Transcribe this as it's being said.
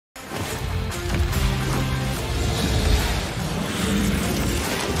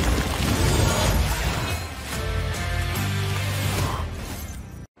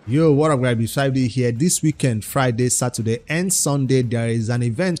Yo, what up guys, Beside here. This weekend, Friday, Saturday and Sunday, there is an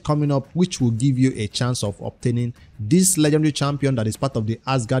event coming up which will give you a chance of obtaining this legendary champion that is part of the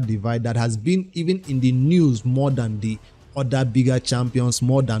Asgard Divide that has been even in the news more than the other bigger champions,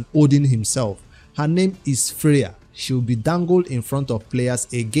 more than Odin himself. Her name is Freya. She will be dangled in front of players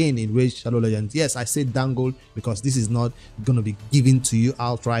again in Raid Shadow Legends. Yes, I say dangled because this is not going to be given to you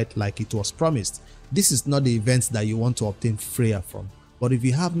outright like it was promised. This is not the event that you want to obtain Freya from. But if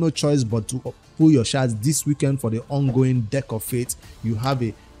you have no choice but to pull your shards this weekend for the ongoing Deck of Fate, you have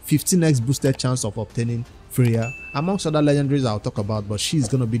a 15x boosted chance of obtaining Freya, amongst other legendaries I'll talk about, but she's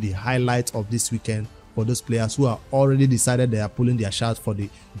going to be the highlight of this weekend for those players who are already decided they are pulling their shards for the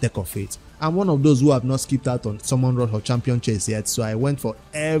Deck of Fate. I'm one of those who have not skipped out on Summon Rod or Champion Chase yet, so I went for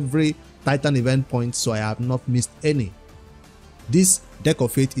every Titan event point, so I have not missed any. This Deck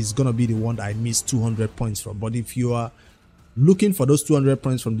of Fate is going to be the one that I missed 200 points from, but if you are looking for those 200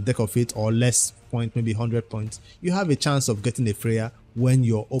 points from the Deck of Fate or less point, maybe 100 points, you have a chance of getting a Freya when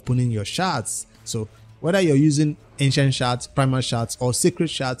you're opening your shards. So whether you're using ancient shards, primal shards or sacred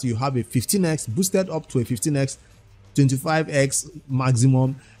shards, you have a 15x boosted up to a 15x 25x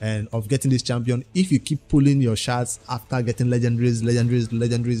maximum and of getting this champion if you keep pulling your shards after getting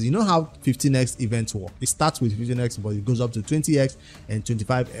legendaries. You know how 15x events work. It starts with 15x, but it goes up to 20x and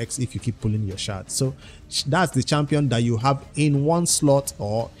 25x if you keep pulling your shards. So that's the champion that you have in one slot,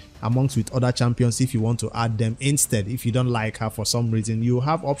 or amongst with other champions if you want to add them instead. If you don't like her for some reason, you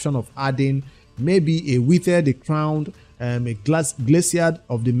have option of adding maybe a Wither the Crowned, a Glacier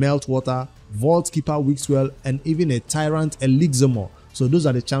of the Meltwater, Vault Keeper Wixwell, and even a Tyrant Elixirmore. So those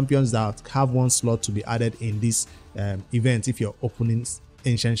are the champions that have one slot to be added in this event if you're opening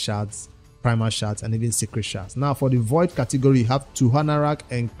ancient shards, primal shards, and even secret shards. Now for the Void category, you have Tuhanarak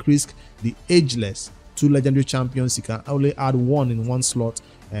and Krisk the Ageless, two legendary champions. You can only add one in one slot,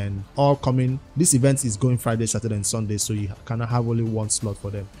 and all coming. This event is going Friday, Saturday and Sunday, so you cannot have only one slot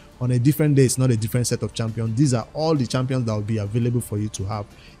for them. On a different day, it's not a different set of champions. These are all the champions that will be available for you to have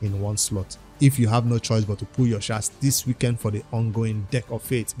in one slot if you have no choice but to pull your shards this weekend for the ongoing Deck of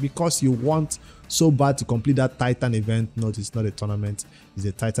Fate, because you want so bad to complete that Titan event. No, it's not a tournament, it's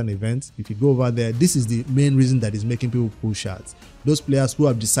a Titan event. If you go over there, this is the main reason that is making people pull shards. Those players who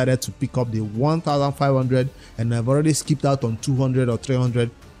have decided to pick up the 1500 and have already skipped out on 200 or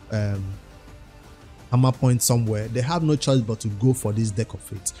 300 hammer points somewhere, they have no choice but to go for this Deck of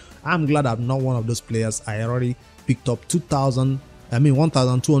Fate. I'm glad I'm not one of those players. I already picked up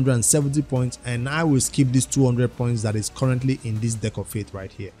 1270 points, and I will skip these 200 points that is currently in this Deck of Fate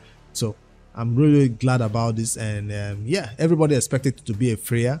right here. So I'm really glad about this, and yeah, everybody expected it to be a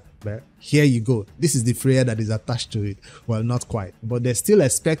Freya, but here you go. This is the Freya that is attached to it. Well, not quite, but they still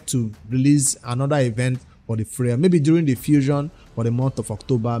expect to release another event for the Freya, maybe during the fusion for the month of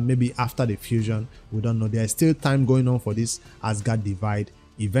October, maybe after the fusion. We don't know. There's still time going on for this Asgard Divide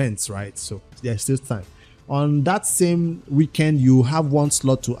events, right? So there's still time. On that same weekend, you have one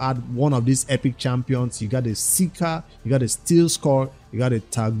slot to add one of these epic champions. You got a Seeker, you got a Steel Skull, you got a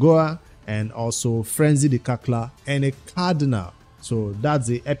Tagoa, and also Frenzy the Kakla, and a Cardinal. So that's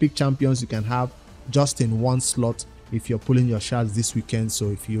the epic champions you can have just in one slot if you're pulling your shards this weekend. So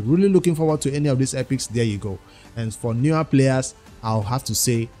if you're really looking forward to any of these epics, there you go. And for newer players, I'll have to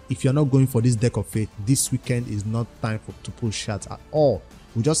say, if you're not going for this Deck of Fate, this weekend is not time to pull shards at all.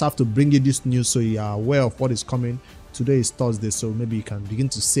 We just have to bring you this news so you are aware of what is coming. Today is Thursday, so maybe you can begin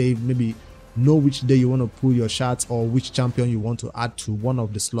to save, maybe know which day you want to pull your shards or which champion you want to add to one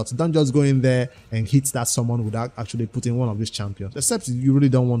of the slots. Don't just go in there and hit that summon without actually putting one of these champions, except if you really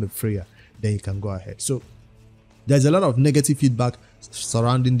don't want the Freya, then you can go ahead. So there's a lot of negative feedback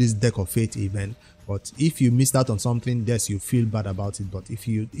surrounding this Deck of Fate event, but if you missed out on something, yes, you feel bad about it. But if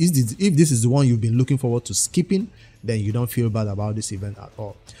this is the one you've been looking forward to skipping, then you don't feel bad about this event at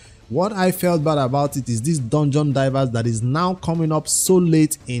all. What I felt bad about it is this Dungeon Divers that is now coming up so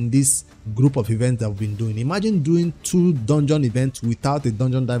late in this group of events that we've been doing. Imagine doing 2 dungeon events without the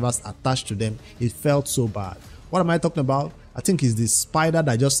Dungeon Divers attached to them. It felt so bad. What am I talking about? I think it's the Spider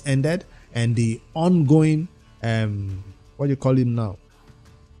that just ended and the ongoing what do you call him now,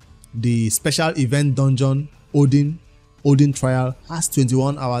 the special event dungeon Odin Trial has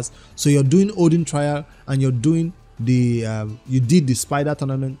 21 hours. So you're doing Odin Trial and you're doing the you did the Spider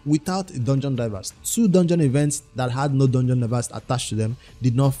tournament without a Dungeon Divers. 2 dungeon events that had no Dungeon Divers attached to them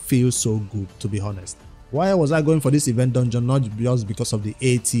did not feel so good, to be honest. Why was I going for this event dungeon? Not just because of the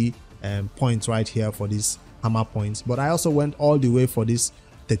 80 points right here for these hammer points, but I also went all the way for this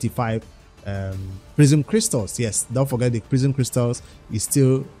 35 Prism Crystals. Yes, don't forget the Prism Crystals is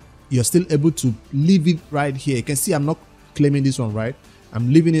still, you're still able to leave it right here. You can see I'm not claiming this one, right?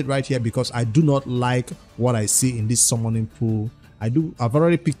 I'm leaving it right here because I do not like what I see in this summoning pool. I've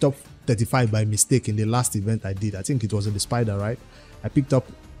already picked up 35 by mistake in the last event I did. I think it was in the spider, right? I picked up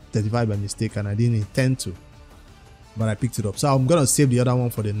 35 by mistake and I didn't intend to, but I picked it up. So I'm gonna save the other one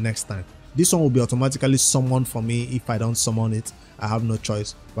for the next time. This one will be automatically summoned for me. If I don't summon it, I have no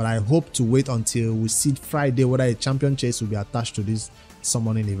choice. But I hope to wait until we see Friday whether a champion chase will be attached to this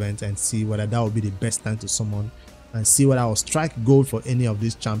summoning event and see whether that will be the best time to summon and see whether I will strike gold for any of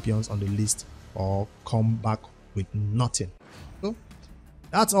these champions on the list or come back with nothing. So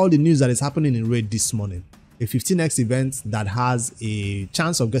that's all the news that is happening in Raid this morning. A 15x event that has a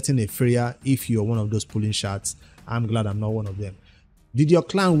chance of getting a Freya if you're one of those pulling shots. I'm glad I'm not one of them. Did your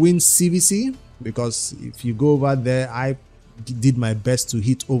clan win CVC? Because if you go over there, I did my best to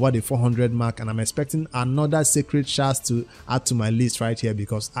hit over the 400 mark, and I'm expecting another sacred shards to add to my list right here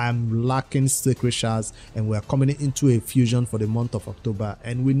because I'm lacking sacred shards and we're coming into a fusion for the month of October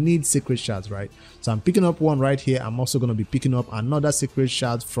and we need sacred shards, right? So I'm picking up one right here. I'm also going to be picking up another sacred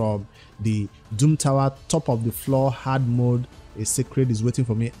shard from the Doom Tower, top of the floor, hard mode. A sacred is waiting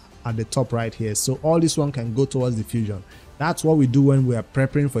for me at the top right here. So all this one can go towards the fusion. That's what we do when we are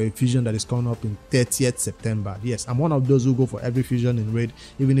preparing for a fusion that is coming up in 30th September. Yes, I'm one of those who go for every fusion in Raid,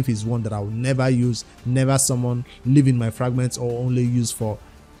 even if it's one that I will never use, never summon, leave in my fragments, or only use for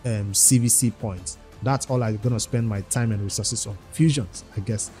CVC points. That's all I'm going to spend my time and resources on. Fusions, I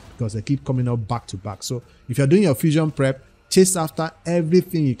guess, because they keep coming up back to back. So if you're doing your fusion prep, chase after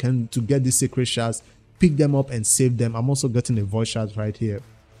everything you can to get these sacred shards, pick them up and save them. I'm also getting a voice shard right here.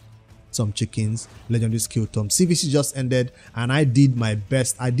 Some chickens, legendary skill tom. CVC just ended and I did my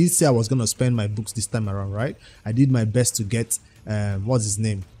best. I did say I was going to spend my books this time around, right? I did my best to get what's his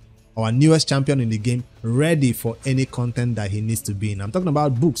name, our newest champion in the game, ready for any content that he needs to be in. I'm talking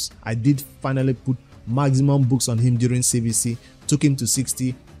about books. I did finally put maximum books on him during CVC, took him to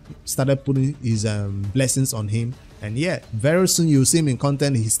 60, started putting his blessings on him, and yeah, very soon you'll see him in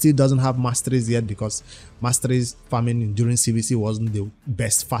content. He still doesn't have masteries yet because masteries farming during CVC wasn't the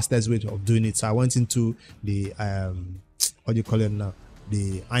best, fastest way of doing it. So I went into the what do you call it now,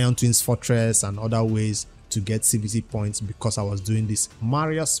 the Iron Twins Fortress and other ways to get CVC points because I was doing these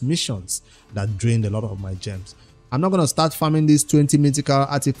Marius missions that drained a lot of my gems. I'm not going to start farming these 20 mythical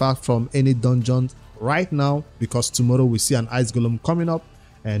artifacts from any dungeon right now because tomorrow we see an ice golem coming up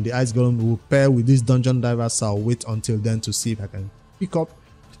and the ice golem will pair with this dungeon diver. So I'll wait until then to see if I can pick up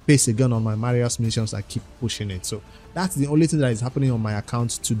pace again on my Marius missions and keep pushing it. So that's the only thing that is happening on my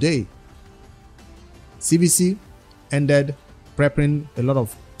account today. CVC ended, prepping a lot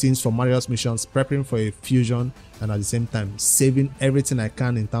of things for Marius missions, prepping for a fusion, and at the same time saving everything I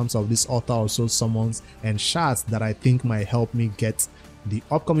can in terms of this altar or soul summons and shards that I think might help me get the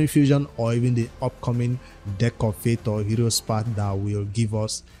upcoming fusion or even the upcoming deck of fate or hero's path that will give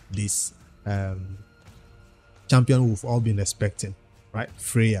us this champion we've all been expecting, right?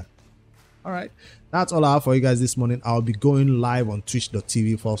 Freya. All right, that's all I have for you guys this morning. I'll be going live on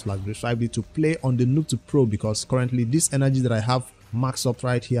twitch.tv/BraveStrike to play on the Noob to Pro because currently this energy that I have maxed up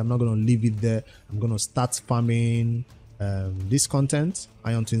right here, I'm not going to leave it there. I'm going to start farming this content,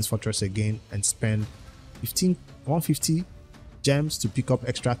 Iron Twins Fortress again, and spend 150 gems to pick up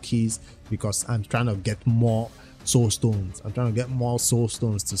extra keys because I'm trying to get more soul stones. I'm trying to get more soul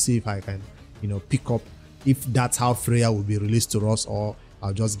stones to see if I can, you know, pick up, if that's how Freya will be released to us, or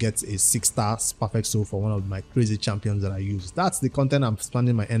I'll just get a 6-star perfect soul for one of my crazy champions that I use. That's the content I'm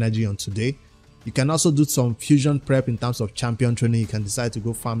spending my energy on today. You can also do some fusion prep in terms of champion training. You can decide to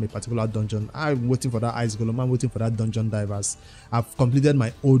go farm a particular dungeon. I'm waiting for that ice golem. I'm waiting for that dungeon divers. I've completed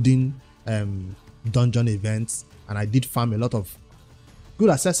my Odin dungeon events and I did farm a lot of good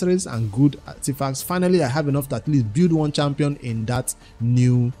accessories and good artifacts. Finally, I have enough to at least build one champion in that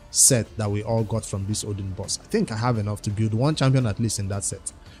new set that we all got from this Odin boss. I think I have enough to build one champion at least in that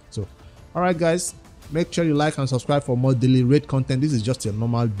set. So, all right, guys, make sure you like and subscribe for more daily raid content. This is just your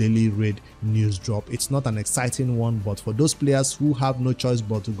normal daily raid news drop. It's not an exciting one, but for those players who have no choice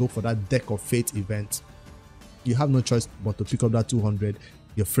but to go for that deck of fate event, you have no choice but to pick up that 200.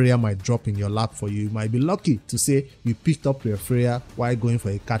 Your Freya might drop in your lap for you. You might be lucky to say you picked up your Freya while going for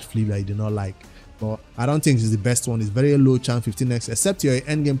a cat flip that you do not like. But I don't think it's the best one. It's very low chance 15x, except you're an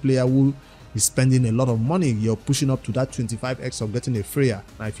endgame player who is spending a lot of money. You're pushing up to that 25x of getting a Freya.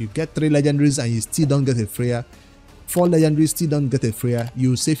 Now, if you get 3 legendaries and you still don't get a Freya, 4 legendaries still don't get a Freya,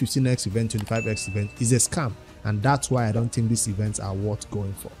 you say 15x event, 25x event is a scam. And that's why I don't think these events are worth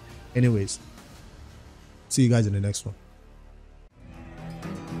going for. Anyways, see you guys in the next one.